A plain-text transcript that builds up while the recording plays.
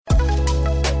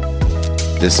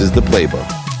This is The Playbook.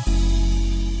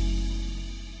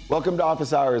 Welcome to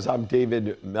Office Hours. I'm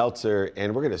David Meltzer,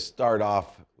 and we're going to start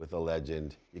off with a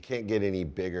legend. You can't get any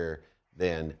bigger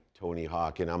than Tony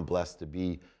Hawk, and I'm blessed to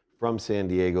be from San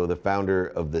Diego, the founder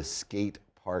of the Skate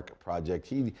Park Project.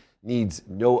 He needs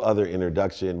no other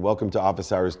introduction. Welcome to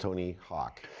Office Hours, Tony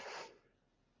Hawk.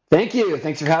 Thank you.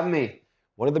 Thanks for having me.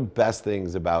 One of the best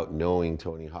things about knowing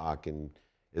Tony Hawk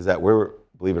is that we're,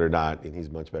 believe it or not, and he's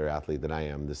a much better athlete than I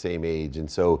am, the same age. And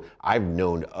so I've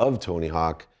known of Tony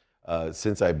Hawk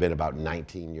since I've been about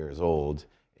 19 years old,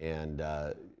 and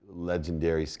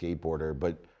legendary skateboarder.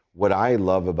 But what I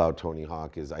love about Tony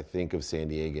Hawk is I think of San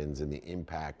Diegans and the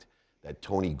impact that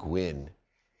Tony Gwynn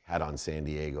had on San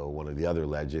Diego, one of the other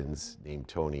legends named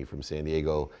Tony from San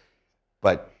Diego.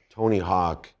 But Tony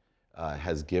Hawk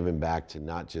has given back to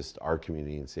not just our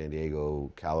community in San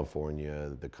Diego,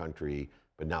 California, the country,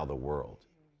 but now the world.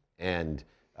 And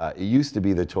it used to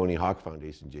be the Tony Hawk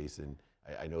Foundation, Jason.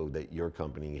 I know that your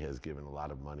company has given a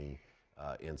lot of money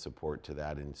and support to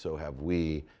that, and so have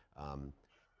we.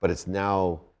 But it's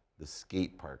now the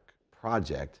Skate Park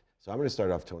Project. So I'm going to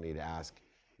start off, Tony, to ask,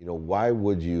 why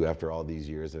would you, after all these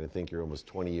years, and I think you're almost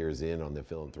 20 years in on the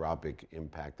philanthropic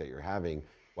impact that you're having,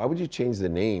 why would you change the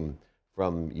name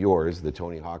from yours, the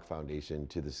Tony Hawk Foundation,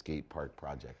 to the Skate Park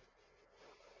Project?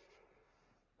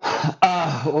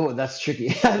 That's tricky.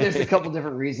 There's a couple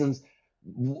different reasons.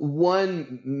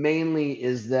 One mainly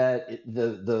is that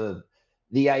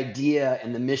the idea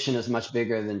and the mission is much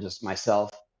bigger than just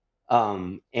myself.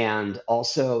 And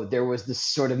also there was this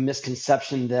sort of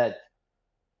misconception that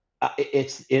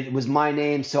it was my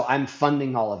name, so I'm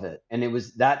funding all of it. And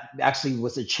that actually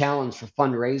was a challenge for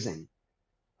fundraising.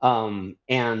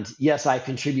 And yes, I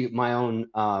contribute my own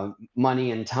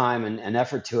money and time and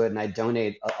effort to it, and I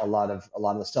donate a lot of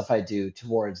the stuff I do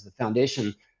towards the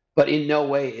foundation. But in no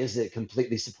way is it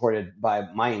completely supported by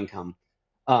my income.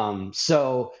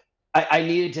 So I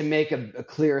needed to make a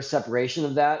clear separation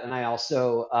of that, and I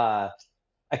also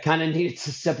I kind of needed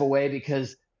to step away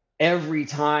because every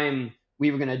time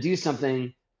we were going to do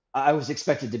something, I was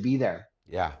expected to be there.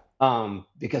 Yeah.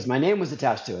 Because my name was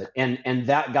attached to it, and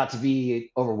that got to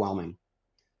be overwhelming.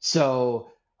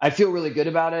 So I feel really good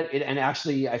about it, and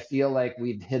actually I feel like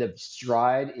we've hit a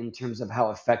stride in terms of how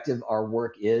effective our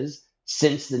work is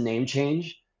since the name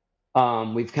change.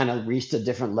 We've kind of reached a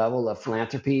different level of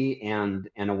philanthropy and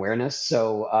awareness.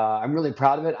 So I'm really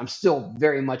proud of it. I'm still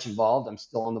very much involved. I'm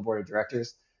still on the board of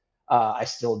directors. I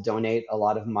still donate a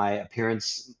lot of my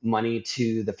appearance money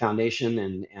to the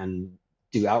foundation and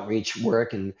do outreach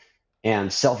work,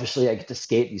 and selfishly I get to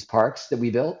skate these parks that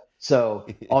we built. So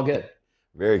all good.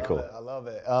 Very cool. I love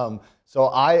it. So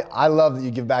I love that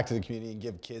you give back to the community and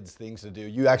give kids things to do.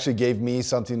 You actually gave me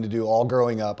something to do all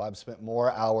growing up. I've spent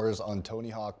more hours on Tony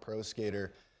Hawk Pro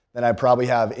Skater than I probably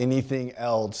have anything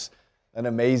else. An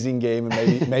amazing game,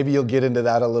 and maybe you'll get into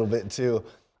that a little bit too.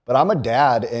 But I'm a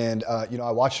dad, and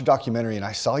I watched your documentary, and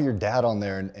I saw your dad on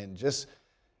there, and just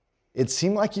it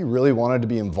seemed like he really wanted to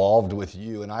be involved with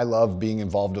you, and I love being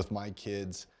involved with my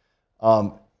kids.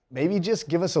 Maybe just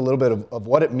give us a little bit of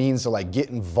what it means to get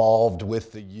involved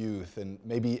with the youth, and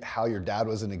maybe how your dad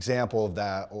was an example of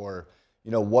that, or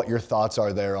what your thoughts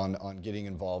are there on getting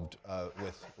involved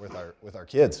with our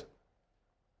kids.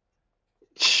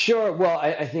 Sure. Well,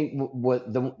 I think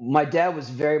my dad was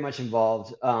very much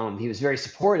involved. He was very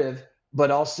supportive,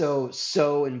 but also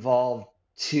so involved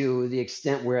to the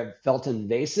extent where it felt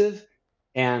invasive,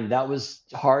 and that was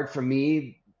hard for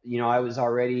me. I was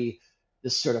already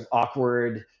this sort of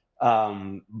awkward,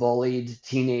 bullied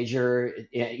teenager.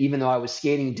 Even though I was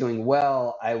skating and doing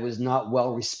well, I was not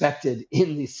well respected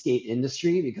in the skate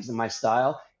industry because of my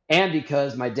style and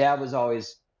because my dad was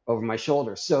always over my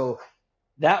shoulder. So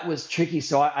that was tricky.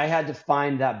 So I had to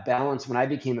find that balance when I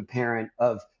became a parent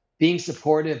of being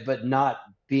supportive but not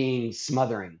being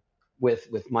smothering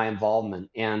with my involvement.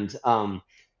 And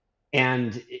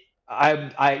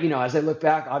as I look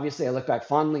back, obviously I look back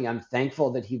fondly. I'm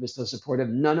thankful that he was so supportive.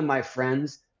 None of my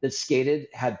friends that skated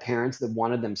had parents that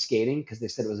wanted them skating because they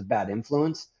said it was a bad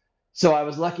influence. So I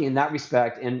was lucky in that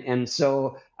respect. And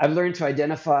so I've learned to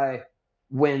identify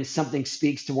when something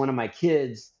speaks to one of my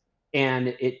kids and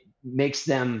it makes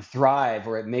them thrive,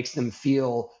 or it makes them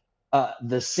feel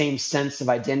the same sense of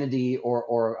identity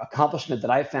or accomplishment that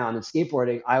I found in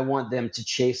skateboarding. I want them to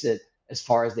chase it as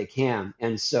far as they can.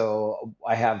 And so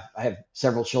I have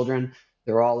several children.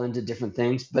 They're all into different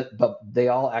things, but they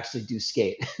all actually do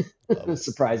skate,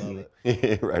 surprisingly.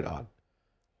 Right on.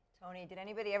 Tony, did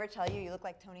anybody ever tell you look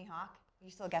like Tony Hawk? You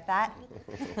still get that?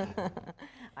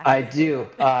 I do,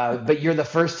 but you're the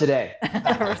first today.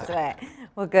 First today.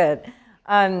 Well, good.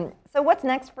 So what's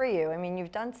next for you? I mean,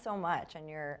 you've done so much, and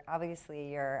obviously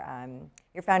your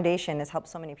foundation has helped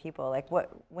so many people. Like,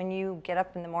 when you get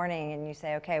up in the morning and you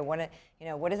say, okay, what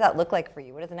does that look like for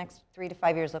you? What does the next 3 to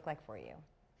 5 years look like for you?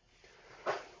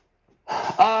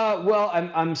 Well,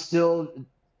 I'm still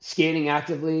skating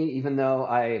actively, even though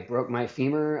I broke my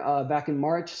femur back in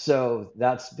March. So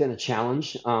that's been a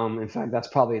challenge. In fact, that's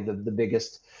probably the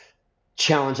biggest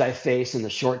challenge I face in the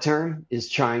short term is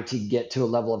trying to get to a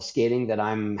level of skating that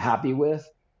I'm happy with.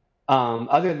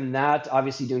 Other than that,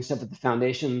 obviously doing stuff with the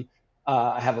foundation.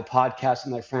 I have a podcast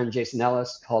with my friend Jason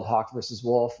Ellis called Hawk versus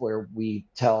Wolf, where we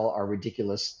tell our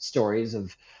ridiculous stories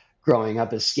of growing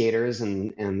up as skaters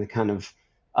and the kind of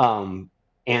um,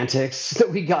 antics that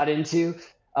we got into.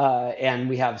 And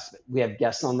we have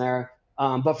guests on there.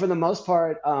 But for the most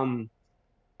part,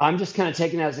 I'm just kind of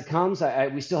taking it as it comes.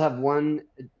 We still have one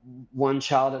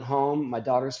child at home. My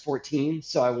daughter's 14,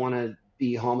 so I want to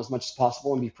be home as much as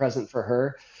possible and be present for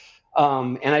her.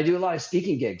 And I do a lot of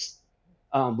speaking gigs,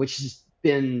 which has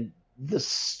been the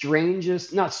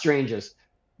strangest, not strangest,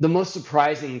 the most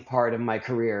surprising part of my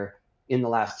career in the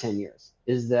last 10 years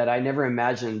is that I never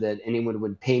imagined that anyone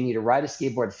would pay me to ride a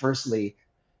skateboard, firstly,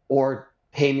 or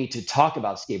pay me to talk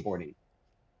about skateboarding.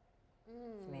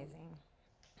 It's amazing.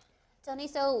 Tony,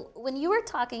 so when you were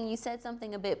talking, you said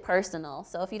something a bit personal.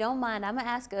 So if you don't mind, I'm going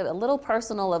to ask a little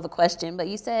personal of a question. But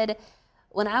you said,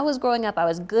 when I was growing up, I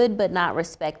was good but not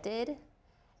respected.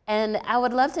 And I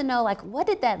would love to know, like, what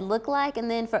did that look like? And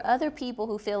then for other people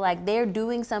who feel like they're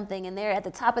doing something and they're at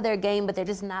the top of their game, but they're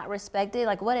just not respected,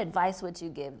 like, what advice would you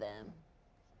give them?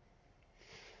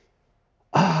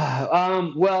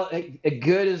 Well, a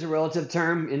good is a relative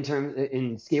term in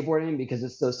skateboarding because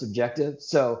it's so subjective.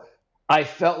 So I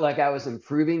felt like I was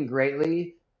improving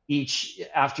greatly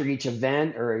after each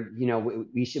event, or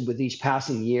with each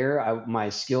passing year, my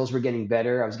skills were getting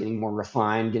better. I was getting more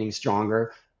refined, getting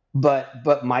stronger.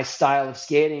 But my style of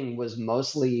skating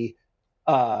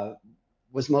uh,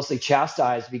 was mostly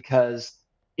chastised because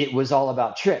it was all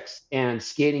about tricks. And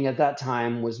skating at that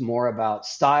time was more about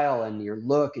style and your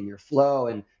look and your flow.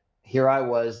 And here I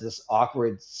was, this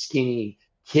awkward, skinny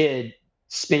kid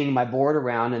spinning my board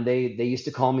around, and they used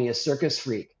to call me a circus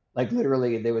freak. Like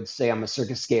literally, they would say I'm a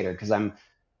circus skater because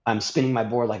I'm spinning my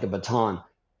board like a baton.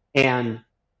 And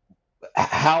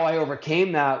how I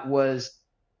overcame that was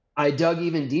I dug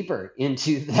even deeper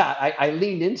into that. I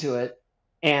leaned into it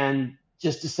and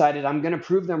just decided I'm going to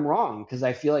prove them wrong because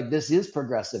I feel like this is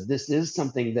progressive. This is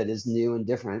something that is new and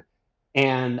different.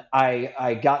 And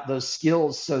I got those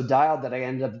skills so dialed that I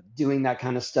ended up doing that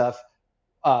kind of stuff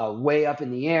way up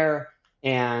in the air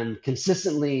and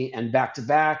consistently and back to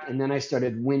back. And then I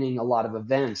started winning a lot of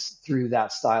events through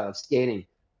that style of skating.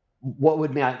 What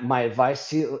would my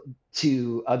advice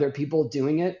to other people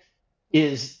doing it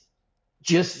is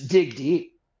just dig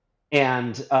deep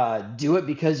and do it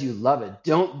because you love it.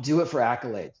 Don't do it for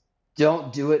accolades.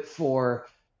 Don't do it for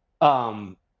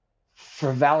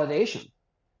validation.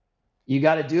 You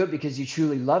got to do it because you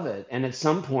truly love it. And at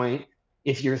some point,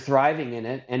 if you're thriving in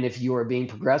it and if you are being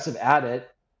progressive at it,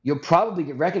 you'll probably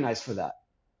get recognized for that.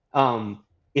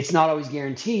 It's not always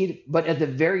guaranteed, but at the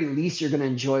very least, you're going to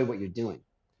enjoy what you're doing.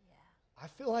 I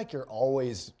feel like you're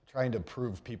always trying to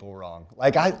prove people wrong.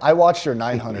 Like I watched your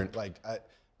 900. Like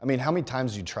I mean, how many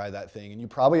times did you try that thing? And you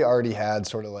probably already had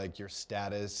sort of like your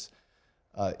status.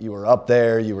 You were up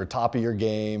there. You were top of your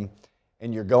game,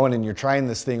 and you're going and you're trying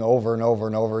this thing over and over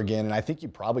and over again. And I think you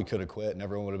probably could have quit, and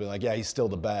everyone would have been like, "Yeah, he's still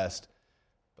the best."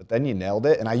 But then you nailed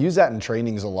it. And I use that in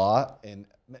trainings a lot. And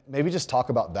maybe just talk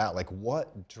about that. Like,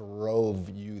 what drove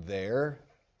you there?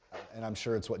 And I'm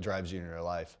sure it's what drives you in your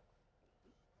life.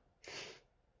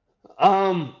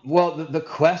 Well, the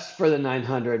quest for the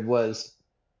 900 was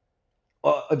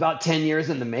about 10 years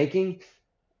in the making,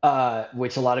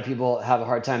 which a lot of people have a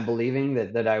hard time believing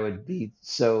that I would be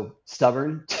so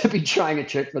stubborn to be trying a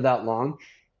trick for that long.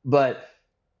 But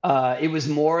it was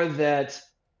more that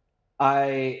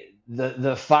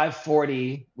the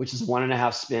 540, which is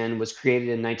 1.5 spin, was created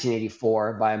in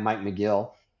 1984 by Mike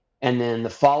McGill. And then the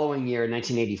following year,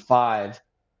 1985,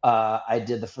 I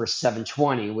did the first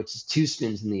 720, which is 2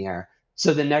 spins in the air.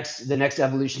 So the next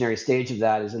evolutionary stage of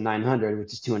that is a 900,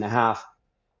 which is 2.5.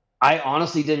 I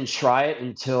honestly didn't try it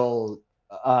until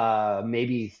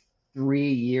maybe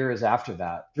 3 years after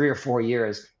that, 3 or 4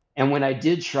 years. And when I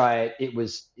did try it, it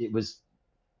was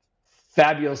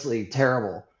fabulously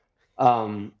terrible.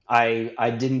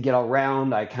 I didn't get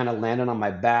around. I kind of landed on my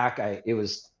back. It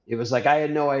was like I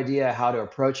had no idea how to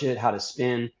approach it, how to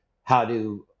spin, how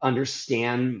to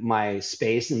understand my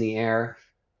space in the air.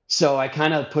 So I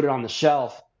kind of put it on the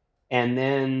shelf, and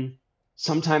then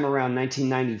sometime around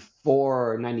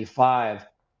 1994 or 95,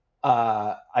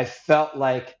 I felt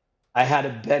like I had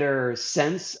a better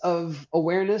sense of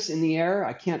awareness in the air.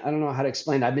 I don't know how to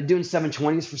explain it. I've been doing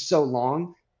 720s for so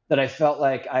long that I felt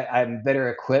like I'm better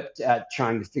equipped at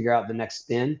trying to figure out the next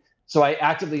spin. So I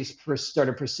actively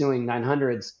started pursuing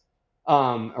 900s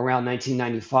around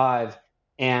 1995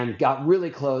 and got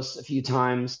really close a few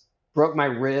times, broke my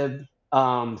rib,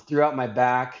 threw out my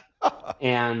back.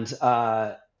 And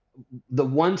the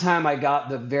one time I got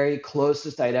the very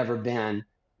closest I'd ever been,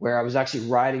 where I was actually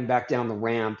riding back down the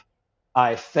ramp,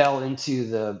 I fell into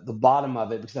the bottom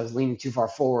of it because I was leaning too far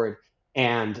forward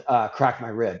and cracked my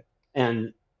rib.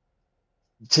 And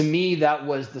to me, that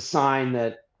was the sign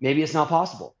that maybe it's not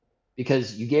possible,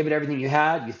 because you gave it everything you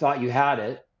had. You thought you had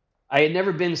it. I had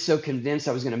never been so convinced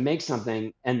I was going to make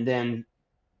something and then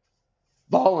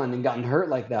fallen and gotten hurt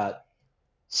like that.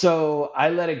 So I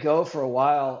let it go for a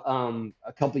while,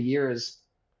 a couple of years.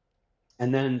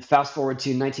 And then fast forward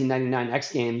to 1999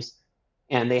 X Games,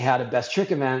 and they had a best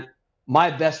trick event. My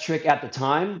best trick at the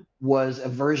time was a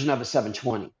version of a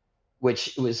 720,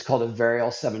 which was called a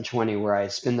varial 720, where I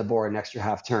spin the board an extra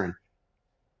half turn.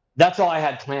 That's all I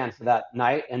had planned for that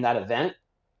night and that event.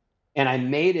 And I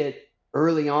made it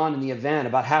early on in the event,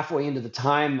 about halfway into the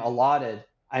time allotted.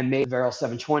 I made the varial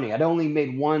 720. I'd only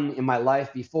made one in my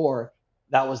life before.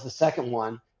 That was the second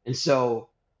one. And so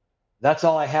that's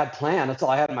all I had planned. That's all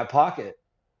I had in my pocket.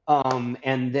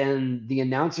 And then the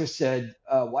announcer said,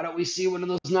 why don't we see one of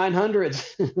those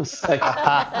 900s? It was like,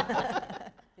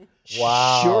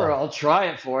 Wow. Sure, I'll try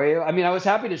it for you. I mean, I was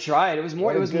happy to try it. It was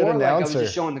more like I was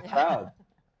just showing the crowd.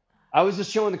 I was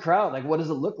just showing the crowd, like, what does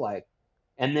it look like?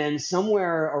 And then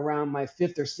somewhere around my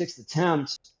fifth or sixth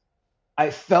attempt, I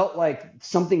felt like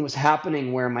something was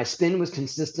happening where my spin was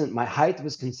consistent, my height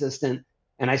was consistent,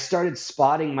 and I started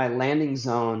spotting my landing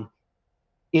zone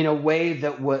in a way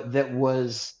that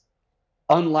was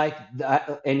unlike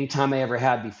any time I ever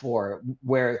had before,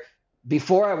 where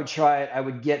before I would try it, I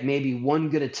would get maybe one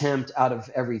good attempt out of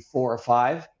every 4 or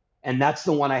 5, and that's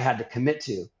the one I had to commit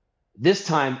to. This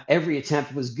time, every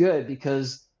attempt was good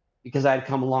because I had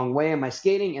come a long way in my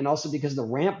skating, and also because the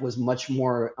ramp was much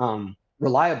more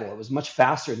reliable. It was much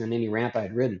faster than any ramp I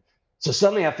had ridden. So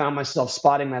suddenly I found myself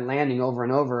spotting my landing over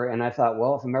and over, and I thought,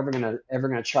 well, if I'm ever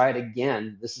gonna try it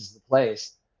again, this is the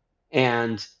place.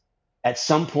 And at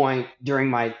some point during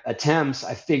my attempts,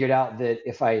 I figured out that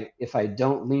if I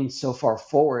don't lean so far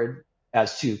forward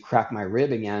as to crack my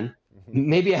rib again,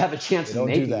 maybe I have a chance of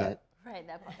making it. Right,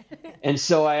 that part. And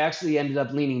so I actually ended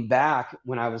up leaning back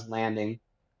when I was landing,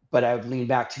 but I would lean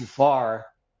back too far,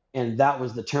 and that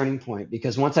was the turning point.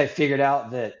 Because once I figured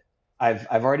out that I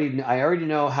already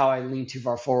know how I lean too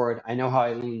far forward, I know how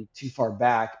I lean too far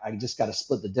back. I just got to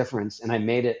split the difference, and I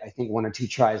made it. I think 1 or 2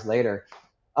 tries later.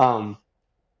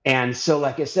 And so,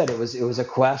 like I said, it was a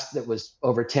quest that was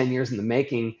over 10 years in the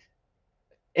making,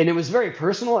 and it was very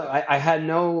personal. I had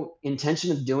no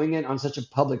intention of doing it on such a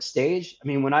public stage. I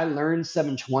mean, when I learned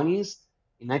 720s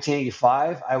in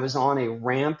 1985, I was on a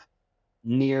ramp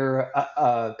near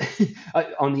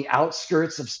on the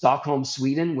outskirts of Stockholm,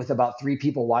 Sweden, with about 3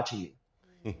 people watching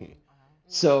me.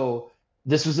 So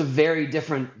this was a very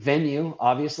different venue,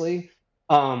 obviously.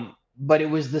 But it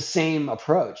was the same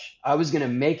approach. I was going to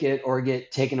make it or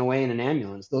get taken away in an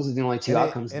ambulance. Those are the only 2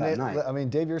 outcomes that night. I mean,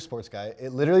 Dave, you're a sports guy.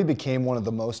 It literally became one of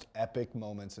the most epic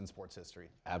moments in sports history.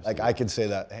 Absolutely. Like, I could say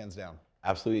that hands down.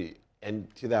 Absolutely.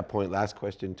 And to that point, last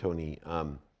question, Tony.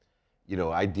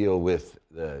 I deal with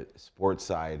the sports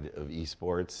side of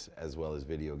esports as well as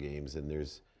video games, and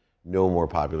there's no more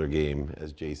popular game,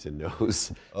 as Jason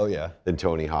knows, than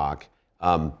Tony Hawk.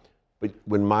 But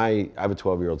when I have a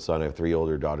 12-year-old son, I have 3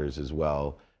 older daughters as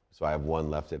well, so I have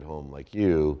 1 left at home like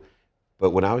you.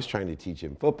 But when I was trying to teach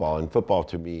him football, and football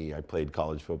to me, I played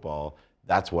college football,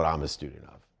 that's what I'm a student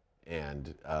of.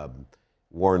 And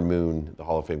Warren Moon, the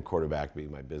Hall of Fame quarterback, being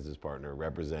my business partner,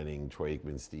 representing Troy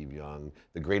Aikman, Steve Young,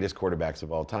 the greatest quarterbacks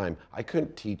of all time, I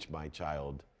couldn't teach my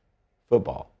child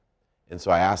football. And so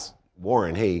I asked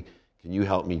Warren, hey, can you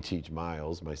help me teach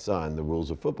Miles, my son, the rules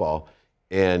of football?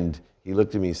 And he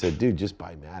looked at me and said, dude, just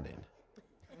buy Madden,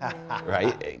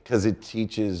 right? Because it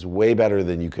teaches way better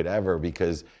than you could ever,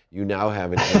 because you now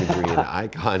have an imagery and an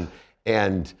icon.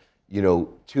 And,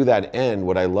 to that end,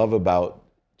 what I love about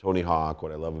Tony Hawk,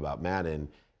 what I love about Madden,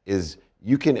 is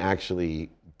you can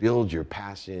actually build your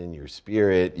passion, your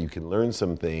spirit. You can learn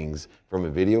some things from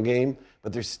a video game,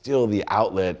 but there's still the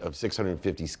outlet of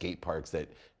 650 skate parks that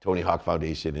Tony Hawk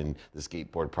Foundation and the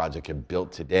Skateboard Project have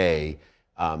built today.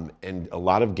 And a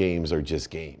lot of games are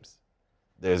just games.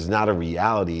 There's not a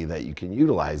reality that you can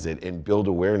utilize it and build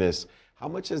awareness. How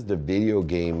much has the video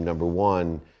game, number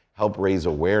one, help raise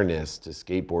awareness to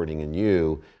skateboarding in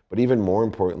you, but even more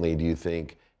importantly, do you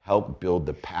think help build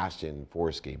the passion for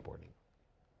skateboarding?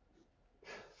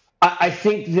 I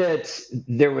think that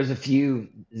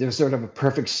there's sort of a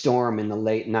perfect storm in the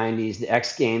late 90s. The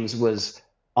X Games was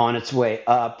on its way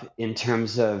up in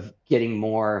terms of getting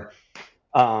more,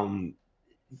 um,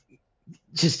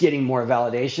 just getting more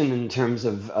validation in terms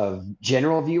of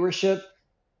general viewership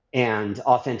and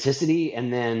authenticity.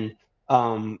 And then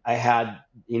I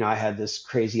had this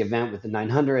crazy event with the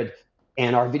 900,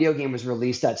 and our video game was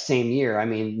released that same year. I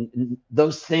mean,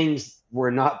 those things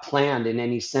were not planned in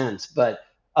any sense, but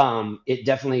it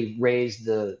definitely raised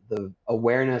the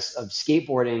awareness of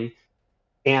skateboarding.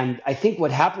 And I think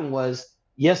what happened was,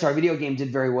 yes, our video game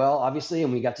did very well, obviously,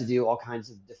 and we got to do all kinds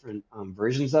of different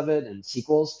versions of it and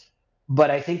sequels.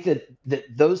 But I think that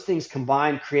those things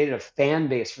combined created a fan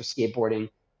base for skateboarding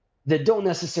that don't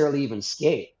necessarily even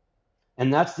skate.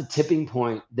 And that's the tipping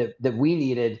point that we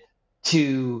needed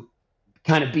to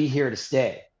kind of be here to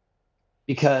stay.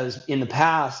 Because in the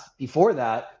past, before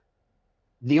that,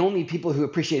 the only people who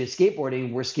appreciated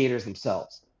skateboarding were skaters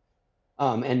themselves.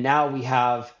 And now we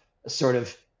have a sort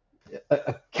of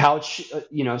a couch,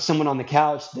 someone on the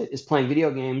couch that is playing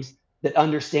video games that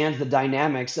understands the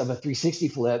dynamics of a 360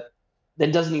 flip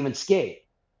that doesn't even skate.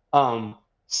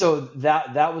 So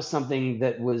that was something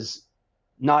that was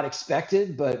not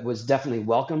expected, but was definitely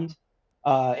welcomed.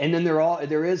 And then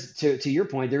there is, to your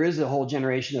point, there is a whole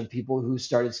generation of people who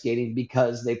started skating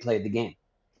because they played the game.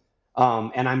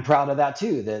 And I'm proud of that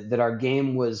too, that our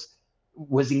game was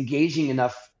engaging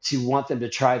enough to want them to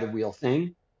try the real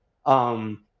thing.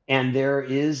 And there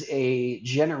is a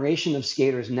generation of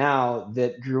skaters now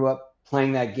that grew up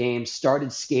playing that game,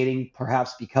 started skating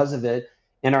perhaps because of it,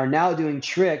 and are now doing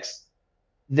tricks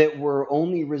that were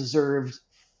only reserved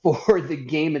for the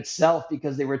game itself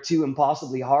because they were too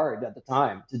impossibly hard at the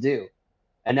time to do.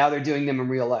 And now they're doing them in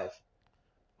real life.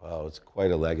 Well, it's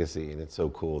quite a legacy, and it's so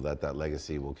cool that that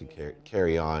legacy will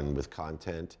carry on with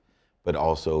content, but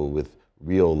also with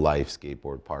real life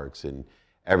skateboard parks. And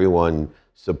everyone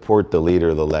support the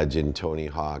leader, the legend, Tony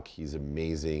Hawk. He's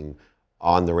amazing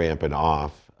on the ramp and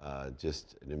off.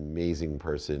 Just an amazing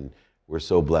person. We're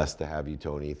so blessed to have you,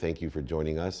 Tony. Thank you for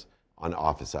joining us on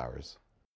Office Hours.